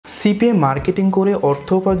CPA marketing করে অর্থ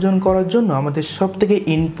উপার্জন করার জন্য আমাদের সবথেকে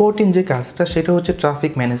ইম্পর্টেন্ট যে কাজটা সেটা হচ্ছে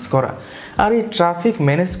ট্রাফিক ম্যানেজ করা। আর এই ট্রাফিক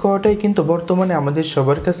ম্যানেজ করাটাই কিন্তু বর্তমানে আমাদের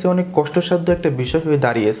সবার কাছে অনেক কষ্টসাধ্য একটা বিষয় হয়ে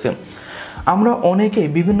দাঁড়িয়েছে। আমরা অনেকেই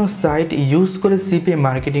বিভিন্ন সাইট ইউজ করে সিপিএ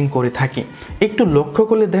মার্কেটিং করে থাকি। একটু লক্ষ্য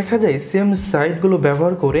করলে দেখা যায় সেম সাইটগুলো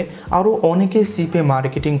ব্যবহার করে আরও অনেকেই সিপিএ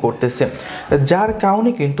মার্কেটিং করতেছে, যার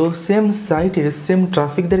কারণে কিন্তু সেম সাইটের সেম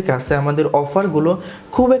ট্রাফিকদের কাছে আমাদের অফারগুলো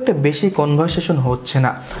খুব একটা বেশি কনভারসেশন হচ্ছে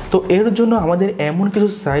না। তো এর জন্য আমাদের এমন কিছু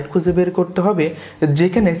সাইট খুঁজে বের করতে হবে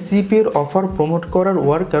যেখানে সিপিএর অফার প্রমোট করার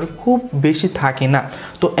ওয়ার্কার খুব বেশি থাকে না।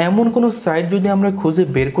 তো এমন কোনো সাইট যদি আমরা খুঁজে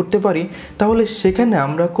বের করতে পারি তাহলে সেখানে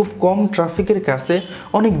আমরা খুব কম ট্রাফিকের কাছে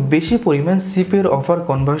অনেক বেশি পরিমাণ সিপিএর অফার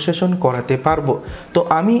কনভারসেশন করাতে পারবো। তো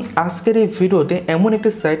আমি আজকের এই ভিডিওতে এমন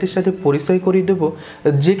একটা সাইটের সাথে পরিচয় করিয়ে দেব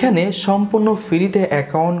যেখানে সম্পূর্ণ ফ্রিতে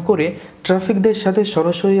অ্যাকাউন্ট করে ট্রাফিকদের সাথে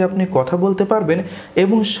সরাসরি আপনি কথা বলতে পারবেন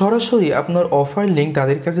এবং সরাসরি আপনার অফার লিঙ্ক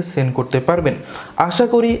তাদের কাছে সেন্ড করতে পারবেন। আশা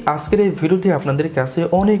করি আজকের এই ভিডিওটি আপনাদের কাছে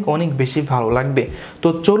অনেক বেশি ভালো লাগবে। তো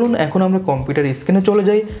চলুন এখন আমরা কম্পিউটার স্ক্রিনে চলে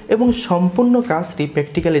যাই এবং সম্পূর্ণ কাজটি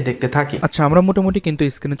প্র্যাকটিক্যালি দেখতে থাকি। আচ্ছা, আমরা মোটামুটি কিন্তু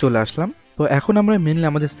স্ক্রিনে চলে আসলাম। তো এখন আমরা মেনলি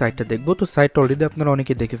আমাদের সাইটটা দেখব। তো সাইটটা অলরেডি আপনারা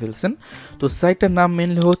অনেকে দেখে ফেলছেন। তো সাইটটার নাম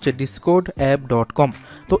মেনলি হচ্ছে discordapp.com।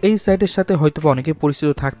 তো এই সাইটের সাথে হয়তো অনেকে পরিচিত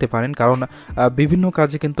থাকতে পারেন, কারণ বিভিন্ন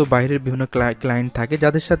কাজে কিন্তু বাইরের বিভিন্ন ক্লায়েন্ট থাকে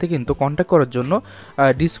যাদের সাথে কিন্তু কন্ট্যাক্ট করার জন্য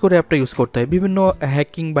ডিসকর্ড অ্যাপটা ইউজ করতে হয়। বিভিন্ন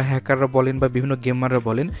হ্যাকিং বা হ্যাকাররা বলেন বা বিভিন্ন গেমাররা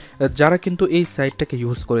বলেন যারা কিন্তু এই সাইটটাকে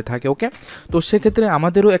ইউজ করে থাকে। ওকে, তো সেক্ষেত্রে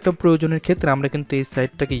আমাদেরও একটা প্রয়োজনের ক্ষেত্রে আমরা কিন্তু এই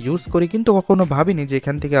সাইটটাকে ইউজ করি, কিন্তু কখনো ভাবিনি যে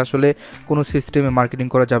এখান থেকে আসলে কোনো সিস্টেমে মার্কেটিং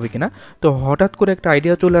করা যাবে কিনা। তো হঠাৎ করে একটা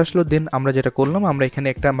আইডিয়া চলে আসলো। দেন আমরা যেটা করলাম, আমরা এখানে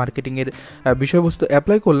একটা মার্কেটিংয়ের বিষয়বস্তু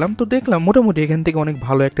অ্যাপ্লাই করলাম। তো দেখলাম মোটামুটি এখান থেকে অনেক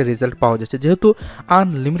ভালো একটা রেজাল্ট পাওয়া যাচ্ছে, যেহেতু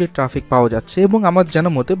আনলিমিটেড ট্রাফিক পাওয়া যাচ্ছে। এবং আমার জানা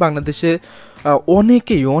মতে বাংলাদেশে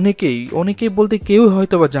অনেকেই বলতে কেউ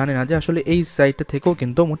হয়তো বা জানে না যে আসলে এই সাইটটা থেকেও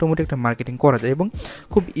কিন্তু মোটামুটি একটা মার্কেটিং করা যায় এবং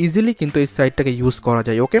খুব ইজিলি কিন্তু এই সাইটটাকে ইউজ করা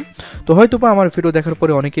যায়। ওকে, তো হয়তো বা আমার ভিডিও দেখার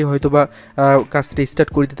পরে অনেকেই হয়তো বা কাজটা স্টার্ট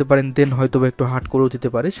করে দিতে পারেন, দেন হয়তো বা একটু হার্ড করেও দিতে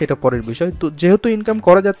পারে, সেটা পরের বিষয়। তো যেহেতু ইনকাম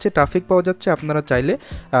করা যাচ্ছে, ট্রাফিক পাওয়া যাচ্ছে, আপনারা চাইলে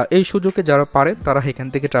এই সুযোগে যারা পারেন তারা এখান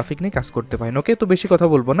থেকে ট্রাফিক নিয়ে কাজ করতে পারেন। ওকে, তো বেশি কথা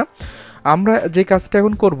বলবো না, আমরা যে কাজটা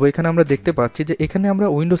এখন করবো, এখানে আমরা দেখতে পাচ্ছি যে এখানে আমরা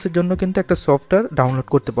উইন্ডোজের জন্য কিন্তু একটা সফটওয়্যার ডাউনলোড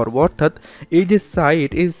করতে পারবো। অর্থাৎ এই যে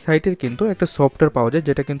এই সাইটের কিন্তু একটা সফটওয়্যার পাওয়া যায়,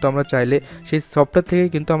 যেটা কিন্তু আমরা চাইলে সেই সফটওয়্যার থেকে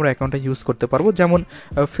কিন্তু আমরা অ্যাকাউন্টটা ইউজ করতে পারবো। যেমন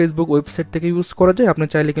ফেসবুক ওয়েবসাইট থেকে ইউজ করা যায়, আপনি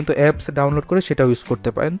চাইলে কিন্তু অ্যাপস ডাউনলোড করে সেটাও ইউজ করতে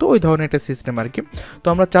পারেন। তো ওই ধরনের একটা সিস্টেম আর কি। তো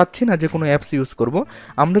আমরা চাচ্ছি না যে কোনো অ্যাপস ইউজ করব,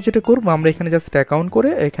 আমরা যেটা করবো, আমরা এখানে জাস্ট অ্যাকাউন্ট করে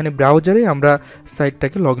এখানে ব্রাউজারে আমরা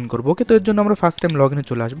সাইটটাকে লগ ইন করবো। ওকে, তো এর জন্য আমরা ফার্স্ট টাইম লগ ইনে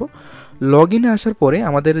চলে আসবো। লগ ইনে আসার পরে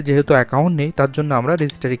আমাদের যেহেতু অ্যাকাউন্ট নেই তার জন্য আমরা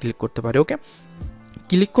রেজিস্টারে ক্লিক করতে পারি। ওকে,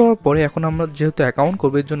 ক্লিক করার পরে এখন আমরা যেহেতু অ্যাকাউন্ট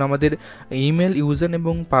করবো এর জন্য আমাদের ইমেল, ইউজার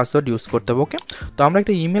এবং পাসওয়ার্ড ইউজ করতে হবে। ওকে, তো আমরা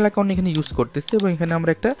একটা ইমেল অ্যাকাউন্ট এখানে ইউজ করতেছি এবং এখানে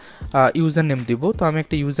আমরা একটা ইউজার নেম দিব। তো আমি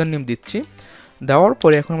একটা ইউজার নেম দিচ্ছি, দেওয়ার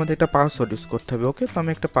পরে এখন আমাদের একটা পাসওয়ার্ড ইউজ করতে হবে। ওকে, তো আমি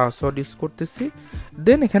একটা পাসওয়ার্ড ইউজ করতেছি,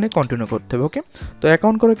 দেন এখানে কন্টিনিউ করতে হবে। ওকে, তো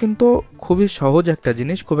অ্যাকাউন্ট করা কিন্তু খুবই সহজ একটা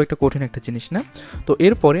জিনিস, খুব একটা কঠিন একটা জিনিস না। তো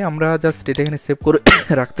এরপরে আমরা জাস্ট এটা এখানে সেভ করে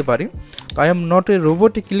রাখতে পারি। তো I am not a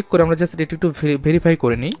রোবটে click করে আমরা জাস্ট এটা একটু ভেরিফাই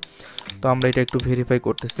করে নিই। তো আমরা এটা একটু ভেরিফাই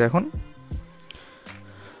করতেছি এখন।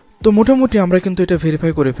 তো মোটামুটি আমরা কিন্তু এটা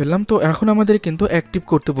ভেরিফাই করে ফেললাম। তো এখন আমাদের কিন্তু অ্যাক্টিভ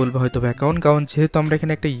করতে বলবে হয়তো অ্যাকাউন্ট, কারণ যেহেতু আমরা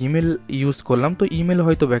এখানে একটা ইমেল ইউজ করলাম, তো ইমেল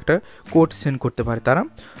হয়তো একটা কোড সেন্ড করতে পারে তারা।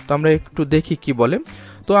 তো আমরা একটু দেখি কি বলে।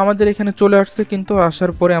 তো আমাদের এখানে চলে আসছে, কিন্তু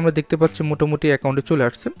আসার পরে আমরা দেখতে পাচ্ছি মোটামুটি অ্যাকাউন্টে চলে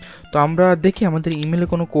আসছে। তো আমরা দেখি আমাদের ইমেলে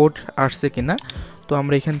কোনো কোড আসছে কিনা। তো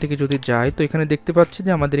আমরা এখান থেকে যদি যাই, তো এখানে দেখতে পাচ্ছি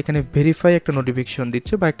যে আমাদের এখানে ভেরিফাই একটা নোটিফিকেশন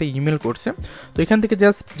দিচ্ছে বা একটা ইমেল করছে। তো এখান থেকে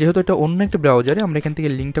জাস্ট যেহেতু এটা অন্য একটা ব্রাউজারে, আমরা এখান থেকে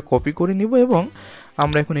লিঙ্কটা কপি করে নিব এবং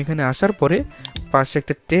আমরা এখন এখানে আসার পরে পাশে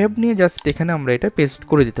একটা ট্যাব নিয়ে জাস্ট এখানে আমরা এটা পেস্ট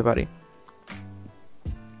করে দিতে পারি।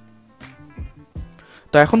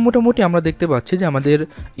 তো এখন মোটামুটি আমরা দেখতে পাচ্ছি যে আমাদের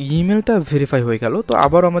ইমেলটা ভেরিফাই হয়ে গেল। তো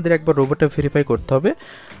আবার আমাদের একবার রোবটটা ভেরিফাই করতে হবে।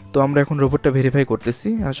 তো আমরা এখন রোবটটা ভেরিফাই করতেছি।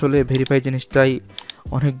 আসলে ভেরিফাই জিনিসটাই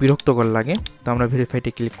অনেক বিরক্তকর লাগে। তো আমরা ভেরিফাইতে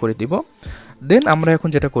ক্লিক করে দিব। দেন আমরা এখন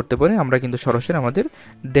যেটা করতে পারি, আমরা কিন্তু সরাসরি আমাদের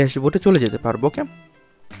ড্যাশবোর্ডে চলে যেতে পারবো। ওকে,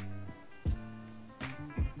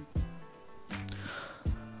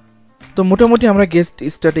 তো মোটামুটি আমরা গেস্ট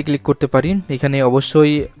স্টার্টে ক্লিক করতে পারি। এখানে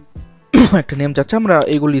অবশ্যই একটা নেম চাচ্ছে, আমরা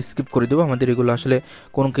এগুলো স্কিপ করে দেবো, আমাদের এগুলো আসলে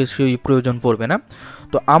কোনো কিছুই প্রয়োজন পড়বে না।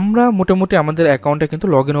 তো আমরা মোটামুটি আমাদের অ্যাকাউন্টটা কিন্তু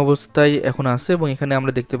লগ ইন অবস্থায় এখন আছে এবং এখানে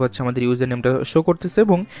আমরা দেখতে পাচ্ছি আমাদের ইউজার নেমটা শো করতেছে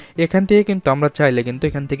এবং এখান থেকে কিন্তু আমরা চাইলে কিন্তু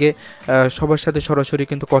এখান থেকে সবার সাথে সরাসরি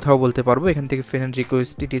কিন্তু কথাও বলতে পারবো। এখান থেকে ফ্রেন্ড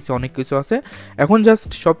রিকোয়েস্ট টিটিসি অনেক কিছু আছে। এখন জাস্ট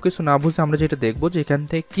সব কিছু না বুঝে আমরা যেটা দেখবো যে এখান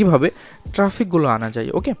থেকে কীভাবে ট্রাফিকগুলো আনা যায়।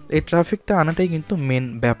 ওকে, এই ট্রাফিকটা আনাটাই কিন্তু মেন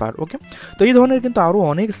ব্যাপার। ওকে, তো এই ধরনের কিন্তু আরও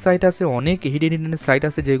অনেক সাইট আছে, অনেক হিডেন হিডেন সাইট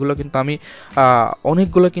আছে যেগুলো কিন্তু আমি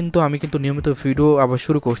অনেকগুলো কিন্তু আমি কিন্তু নিয়মিত ভিডিও আবার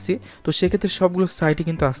শুরু করছি। তো সেক্ষেত্রে সবগুলো সাইটে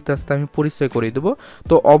কিন্তু আস্তে আস্তে আমি পরিচয় করে দেবো।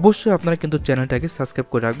 তো অবশ্যই আপনারা কিন্তু চ্যানেলটাকে সাবস্ক্রাইব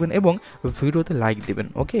করে রাখবেন এবং ভিডিওতে লাইক দেবেন।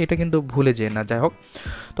 ওকে, এটা কিন্তু ভুলে যেয়ে না। যাই হোক,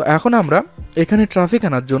 তো এখন আমরা এখানে ট্রাফিক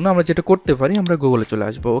আনার জন্য আমরা যেটা করতে পারি, আমরা গুগলে চলে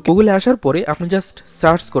আসবো। গুগলে আসার পরে আপনি জাস্ট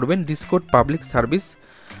সার্চ করবেন Discord public service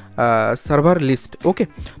server list. ওকে,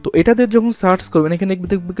 তো এটাতে যখন সার্চ করবেন এখানে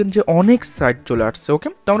দেখবেন যে অনেক সাইট চলে আসছে। ওকে,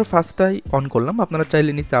 তো আমরা ফার্স্টটাই অন করলাম, আপনারা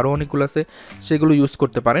চাইলে নিচে আরও অনেকগুলো আছে সেগুলো ইউজ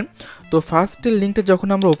করতে পারেন। তো ফার্স্টের লিঙ্কটা যখন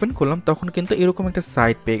আমরা ওপেন করলাম তখন কিন্তু এরকম একটা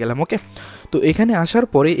সাইট পেয়ে গেলাম। ওকে, তো এখানে আসার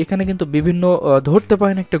পরে এখানে কিন্তু বিভিন্ন ধরতে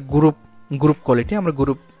পারেন একটা গ্রুপ কোয়ালিটি, আমরা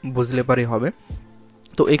গ্রুপ বুঝলে পারে হবে।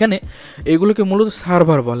 তো এখানে এগুলোকে মূলত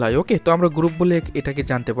সার্ভার বলা হয়। ওকে, তো আমরা গ্রুপ বলে এটাকে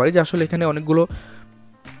জানতে পারি যে আসলে এখানে অনেকগুলো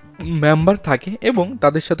মেম্বার থাকে এবং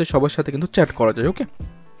তাদের সাথে সবার সাথে কিন্তু চ্যাট করা যায়। ওকে,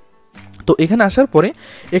 তো এখানে আসার পরে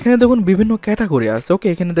এখানে দেখুন বিভিন্ন ক্যাটাগরি আছে। ওকে,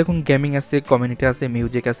 এখানে দেখুন গেমিং আছে, কমিউনিটি আছে,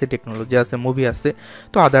 মিউজিক আছে, টেকনোলজি আছে, মুভি আছে,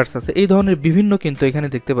 তো আদার্স আছে, এই ধরনের বিভিন্ন কিন্তু এখানে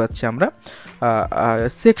দেখতে পাচ্ছি আমরা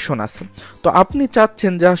সেকশন আছে। তো আপনি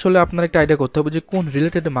চাচ্ছেন যে আসলে আপনার একটা আইডিয়া করতে হবে যে কোন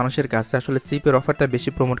রিলেটেড মানুষের কাছে আসলে সিপের অফারটা বেশি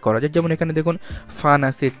প্রমোট করা যায়। যেমন এখানে দেখুন ফান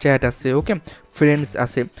আছে, চ্যাট আছে, ওকে, ফ্রেন্ডস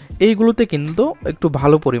আছে, এইগুলোতে কিন্তু একটু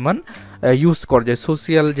ভালো পরিমাণ ইউজ করা যায়।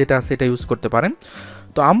 সোশিয়াল যেটা আছে এটা ইউজ করতে পারেন।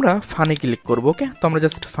 তো আমরা ফানে ক্লিক করবো। ওকে, তো আমরা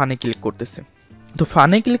জাস্ট ফানে ক্লিক করতেছি। তো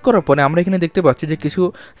ফানে ক্লিক করার পরে আমরা এখানে দেখতে পাচ্ছি যে কিছু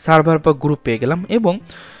সার্ভার বা গ্রুপ পেয়ে গেলাম এবং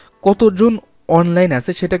কতজন অনলাইন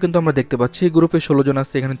আছে সেটা কিন্তু আমরা দেখতে পাচ্ছি। গ্রুপে 16 জন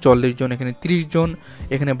আছে, এখানে 40 জন, এখানে 30 জন,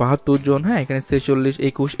 এখানে 72 জন, হ্যাঁ, এখানে 46,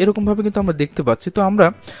 21 এরকমভাবে কিন্তু আমরা দেখতে পাচ্ছি। তো আমরা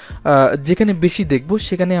যেখানে বেশি দেখবো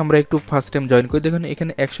সেখানে আমরা একটু ফার্স্ট টাইম জয়েন করি। দেখুন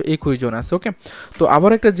এখানে 121 জন আছে। ওকে, তো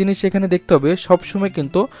আবার একটা জিনিস এখানে দেখতে হবে, সবসময়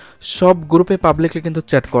কিন্তু সব গ্রুপে পাবলিকলি কিন্তু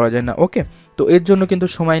চ্যাট করা যায় না। ওকে, তো এর জন্য কিন্তু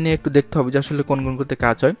সময় নিয়ে একটু দেখতে হবে যে আসলে কোন করতে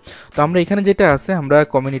কাজ হয়। তো আমরা এখানে যেটা আছে আমরা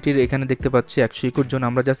কমিউনিটির এখানে দেখতে পাচ্ছি 121 জন,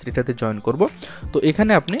 আমরা জাস্ট এটাতে জয়েন করব। তো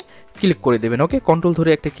এখানে আপনি ক্লিক করে দেবেন। ওকে, কন্ট্রোল ধরে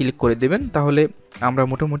একটা ক্লিক করে দেবেন, তাহলে আমরা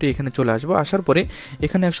মোটামুটি এখানে চলে আসবো। আসার পরে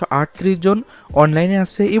এখানে 138 জন অনলাইনে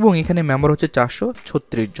আছে এবং এখানে মেম্বার হচ্ছে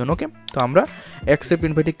 436 জন। ওকে, তো আমরা অ্যাকসেপ্ট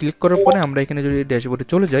ইনভাইটে ক্লিক করার পরে আমরা এখানে যদি ড্যাশবোর্ডে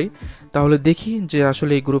চলে যাই তাহলে দেখি যে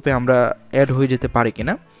আসলে এই গ্রুপে আমরা অ্যাড হয়ে যেতে পারি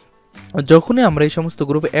কিনা। যখনই আমরা এই সমস্ত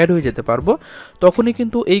গ্রুপে অ্যাড হয়ে যেতে পারবো তখনই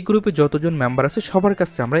কিন্তু এই গ্রুপে যতজন মেম্বার আছে সবার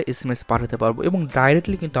কাছে আমরা এসএমএস পাঠাতে পারবো এবং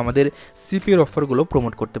ডাইরেক্টলি কিন্তু আমাদের সিপিএর অফারগুলো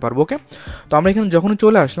প্রমোট করতে পারবো। ওকে, তো আমরা এখানে যখনই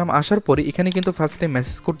চলে আসলাম, আসার পরে এখানে কিন্তু ফার্স্টে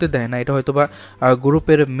মেসেজ করতে দেয় না। এটা হয়তো বা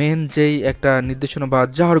গ্রুপের মেন যেই একটা নির্দেশনা বা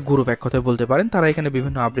যার গ্রুপ এক কথায় বলতে পারেন তারা এখানে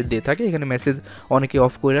বিভিন্ন আপডেট দিয়ে থাকে। এখানে মেসেজ অনেকেই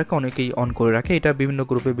অফ করে রাখে, অনেকেই অন করে রাখে, এটা বিভিন্ন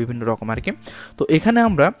গ্রুপে বিভিন্ন রকম আর কি। তো এখানে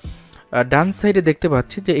আমরা ডান সাইডে দেখতে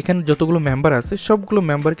পাচ্ছি যে এখানে যতগুলো মেম্বার আছে সবগুলো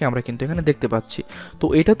মেম্বারকে আমরা কিন্তু এখানে দেখতে পাচ্ছি। তো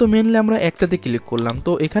এটা তো মেনলি আমরা একটাতে ক্লিক করলাম।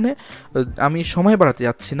 তো এখানে আমি সময় বাড়াতে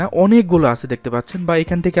যাচ্ছি না, অনেকগুলো আছে দেখতে পাচ্ছেন, বা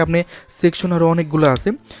এখান থেকে আপনি সেকশন আরও অনেকগুলো আছে,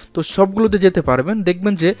 তো সবগুলোতে যেতে পারবেন।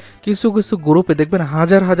 দেখবেন যে কিছু কিছু গ্রুপে দেখবেন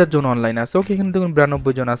হাজার হাজার জন অনলাইন আছে। ওকে, এখানে দেখুন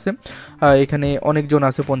 92 জন আছে, এখানে অনেকজন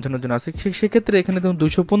আছে, 55 জন আছে, সেক্ষেত্রে এখানে দেখুন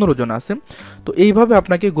 215 জন আছে। তো এইভাবে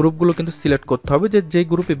আপনাকে গ্রুপগুলো কিন্তু সিলেক্ট করতে হবে যে যেই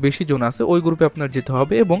গ্রুপে বেশি জন আছে ওই গ্রুপে আপনার যেতে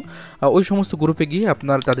হবে এবং ওই সমস্ত গ্রুপে গিয়ে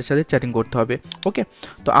আপনার তাদের সাথে চ্যাটিং করতে হবে। ওকে,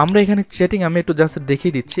 তো আমরা এখানে চ্যাটিং আমি একটু জাস্ট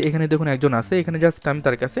দেখিয়ে দিচ্ছি। এখানে দেখুন একজন আছে, এখানে জাস্ট আমি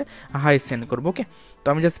তার কাছে হাই সেন্ড করবো। ওকে, তো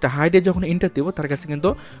আমি জাস্ট হাইডে যখন ইন্টার দেবো তার কাছে কিন্তু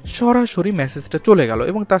সরাসরি মেসেজটা চলে গেল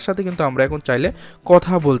এবং তার সাথে কিন্তু আমরা এখন চাইলে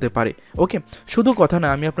কথা বলতে পারি। ওকে, শুধু কথা না,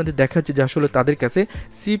 আমি আপনাদের দেখাচ্ছি যে আসলে তাদের কাছে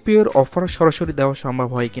সিপিওর অফার সরাসরি দেওয়া সম্ভব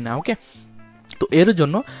হয় কিনা। ওকে, তো এর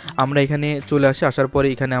জন্য আমরা এখানে চলে আসি। আসার পরে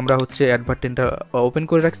এখানে আমরা হচ্ছে অ্যাডভার্টেনটা ওপেন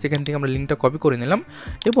করে রাখছি, এখান থেকে আমরা লিঙ্কটা কপি করে নিলাম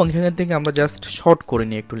এবং এখান থেকে আমরা জাস্ট শর্ট করে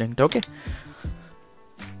নিই একটু লিঙ্কটা। ওকে,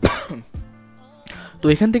 তো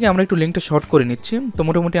এখান থেকে আমরা একটু লিঙ্কটা শর্ট করে নিচ্ছি। তো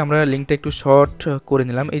মোটামুটি আমরা লিঙ্কটা একটু শর্ট করে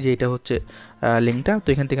নিলাম, এই যে এটা হচ্ছে লিঙ্কটা। তো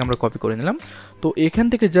এখান থেকে আমরা কপি করে নিলাম। তো এখান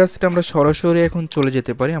থেকে জাস্ট আমরা সরাসরি এখন চলে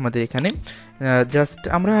যেতে পারি আমাদের এখানে। জাস্ট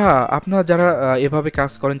আমরা, আপনারা যারা এভাবে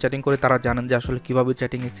কাজ করেন চ্যাটিং করে তারা জানেন যে আসলে কীভাবে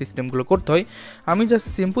চ্যাটিংয়ের সিস্টেমগুলো করতে হয়। আমি জাস্ট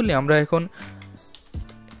সিম্পলি আমরা এখন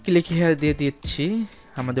ক্লিক হেয়ার দিয়ে দিচ্ছি,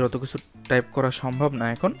 আমাদের অত কিছু টাইপ করা সম্ভব না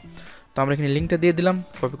এখন। তো আমরা এখানে লিঙ্কটা দিয়ে দিলাম,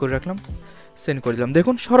 কপি করে রাখলাম, সেন্ড করে দিলাম,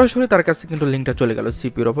 দেখুন সরাসরি তার কাছে কিন্তু লিঙ্কটা চলে গেল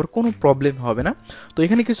সিপির ওপর, কোনো প্রবলেম হবে না। তো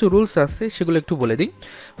এখানে কিছু রুলস আছে, সেগুলো একটু বলে দিই।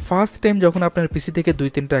 ফার্স্ট টাইম যখন আপনার পিসি থেকে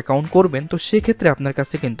 2-3টা অ্যাকাউন্ট করবেন, তো সেক্ষেত্রে আপনার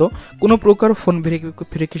কাছে কিন্তু কোনো প্রকার ফোন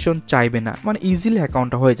ভেরিফিকেশন চাইবে না, মানে ইজিলি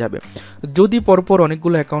অ্যাকাউন্টটা হয়ে যাবে। যদি পরপর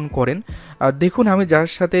অনেকগুলো অ্যাকাউন্ট করেন, দেখুন আমি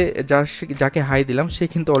যাকে হাই দিলাম সে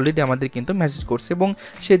কিন্তু অলরেডি আমাদের কিন্তু মেসেজ করছে, এবং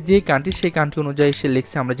সে যে কান্ট্রি সেই কান্ট্রি অনুযায়ী সে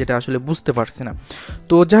লিখছে, আমরা যেটা আসলে বুঝতে পারছি না।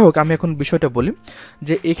 তো যাই হোক, আমি এখন বিষয়টা বলি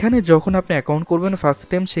যে এখানে যখন আপনি অ্যাকাউন্ট করবেন ফার্স্ট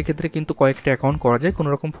টাইম, সেক্ষেত্রে কিন্তু কয়েকটা অ্যাকাউন্ট করা যায়, কোনো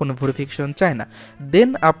রকম ফোন ভেরিফিকেশন চায় না। দেন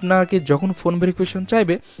আপনাকে যখন ফোন ভেরিফিকেশন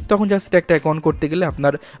চাইবে, তখন জাস্ট একটা অ্যাকাউন্ট করতে গেলে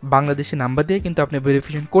আপনার বাংলাদেশি নাম্বার দিয়ে কিন্তু আপনি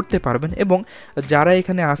ভেরিফিকেশন করতে পারবেন, এবং যারা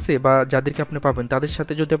এখানে আসে বা যাদেরকে আপনি পাবেন তাদের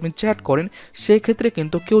সাথে যদি আপনি চ্যাট করেন, সেই ক্ষেত্রে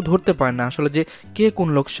কিন্তু কেউ ধরতে পারে না আসলে যে কে কোন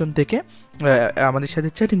লোকেশন থেকে আমাদের সাথে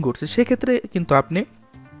চ্যাটিং করছে। সেক্ষেত্রে কিন্তু আপনি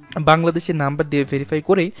বাংলাদেশের নাম্বার দিয়ে ভেরিফাই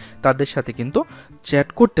করেই তাদের সাথে কিন্তু চ্যাট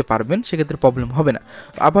করতে পারবেন, সেক্ষেত্রে প্রবলেম হবে না।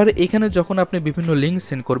 আবার এখানে যখন আপনি বিভিন্ন লিঙ্ক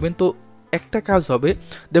সেন্ড করবেন, তো একটা কাজ হবে,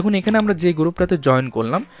 দেখুন এখানে আমরা যে গ্রুপটাতে জয়েন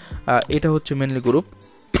করলাম, এটা হচ্ছে মেনলি গ্রুপ।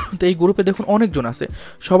 তো এই গ্রুপে দেখুন অনেকজন আছে,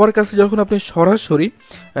 সবার কাছে যখন আপনি সরাসরি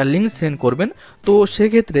লিঙ্ক সেন্ড করবেন, তো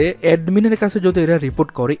সেক্ষেত্রে অ্যাডমিনের কাছে যদি এরা রিপোর্ট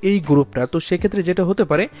করে এই গ্রুপটা, তো সেক্ষেত্রে যেটা হতে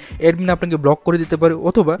পারে, অ্যাডমিন আপনাকে ব্লক করে দিতে পারে,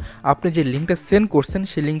 অথবা আপনি যে লিঙ্কটা সেন্ড করছেন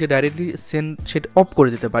সেই লিঙ্কটা ডাইরেক্টলি সেট অফ করে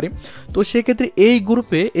দিতে পারে। তো সেক্ষেত্রে এই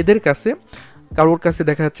গ্রুপে এদের কাছে কারোর কাছে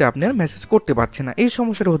দেখা যাচ্ছে আপনি আর মেসেজ করতে পারছেন না, এই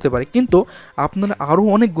সমস্যাটা হতে পারে। কিন্তু আপনার আরও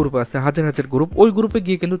অনেক গ্রুপ আছে, হাজার হাজার গ্রুপ, ওই গ্রুপে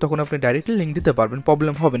গিয়ে কিন্তু তখন আপনি ডাইরেক্টলি লিঙ্ক দিতে পারবেন,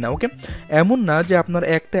 প্রবলেম হবে না। ওকে, এমন না যে আপনার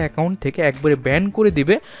একটা অ্যাকাউন্ট থেকে একবারে ব্যান করে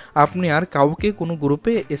দিবে, আপনি আর কাউকে কোনো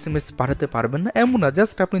গ্রুপে SMS পাঠাতে পারবেন না, এমন না।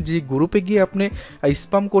 জাস্ট আপনি যে গ্রুপে গিয়ে আপনি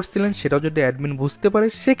স্প্যাম করছিলেন সেটাও যদি অ্যাডমিন বুঝতে পারে,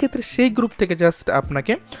 সেক্ষেত্রে সেই গ্রুপ থেকে জাস্ট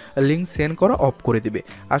আপনাকে লিঙ্ক সেন্ড করা অফ করে দিবে।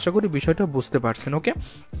 আশা করি বিষয়টা বুঝতে পারছেন। ওকে,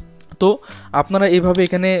 তো আপনারা এইভাবে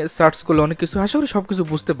এখানে সার্চ করলে অনেক কিছু, আশা করি সব কিছু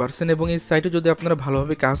বুঝতে পারছেন। এবং এই সাইটে যদি আপনারা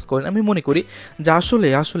ভালোভাবে কাজ করেন, আমি মনে করি যে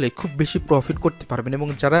আসলে খুব বেশি প্রফিট করতে পারবেন। এবং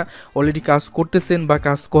যারা অলরেডি কাজ করতেছেন বা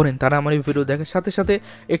কাজ করেন, তারা আমার এই ভিডিও দেখার সাথে সাথে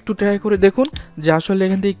একটু ট্রাই করে দেখুন যে আসলে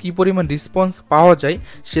এখান থেকে কী পরিমাণ রেসপন্স পাওয়া যায়,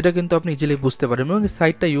 সেটা কিন্তু আপনি ইজিলি বুঝতে পারবেন। এবং এই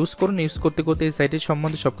সাইটটা ইউজ করুন, ইউজ করতে করতে এই সাইটের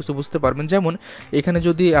সম্বন্ধে সব কিছু বুঝতে পারবেন। যেমন এখানে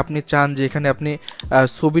যদি আপনি চান যে এখানে আপনি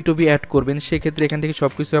ছবি টবি অ্যাড করবেন, সেক্ষেত্রে এখান থেকে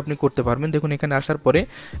সব কিছু আপনি করতে পারবেন। দেখুন এখানে আসার পরে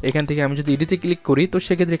এখান থেকে আমি যদি এডিটে ক্লিক করি, তো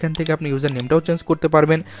সেক্ষেত্রে এখান থেকে আপনি ইউজার নেমটাও চেঞ্জ করতে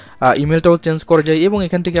পারবেন, ইমেলটাও চেঞ্জ করা যায়, এবং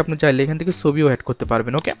এখান থেকে আপনি চাইলে এখান থেকে ছবিও অ্যাড করতে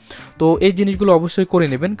পারবেন। ওকে, তো এই জিনিসগুলো অবশ্যই করে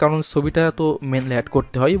নেবেন, কারণ ছবিটা তো মেনলি অ্যাড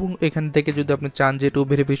করতে হয়। এবং এখান থেকে যদি আপনি চান যে একটু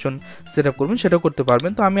ভেরিফিকেশন সেট আপ করবেন, সেটাও করতে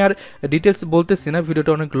পারবেন। তো আমি আর ডিটেলস বলতেছি না,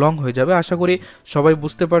 ভিডিওটা অনেক লং হয়ে যাবে। আশা করি সবাই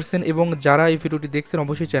বুঝতে পারছেন, এবং যারা এই ভিডিওটি দেখছেন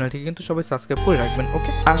অবশ্যই চ্যানেলটিকে কিন্তু সবাই সাবস্ক্রাইব করে রাখবেন। ওকে,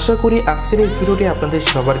 আশা করি আজকের এই ভিডিওটি আপনাদের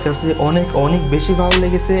সবার কাছে অনেক অনেক বেশি ভালো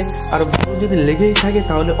লেগেছে। আর ভালো যদি লেগেই থাকে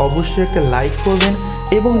তাহলে অবশ্যই একটা লাইক করবেন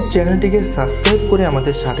এবং চ্যানেলটিকে সাবস্ক্রাইব করে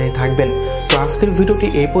আমাদের সাথেই থাকবেন। তো আজকের ভিডিওটি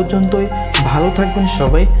এই পর্যন্তই, ভালো থাকবেন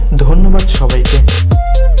সবাই, ধন্যবাদ সবাইকে।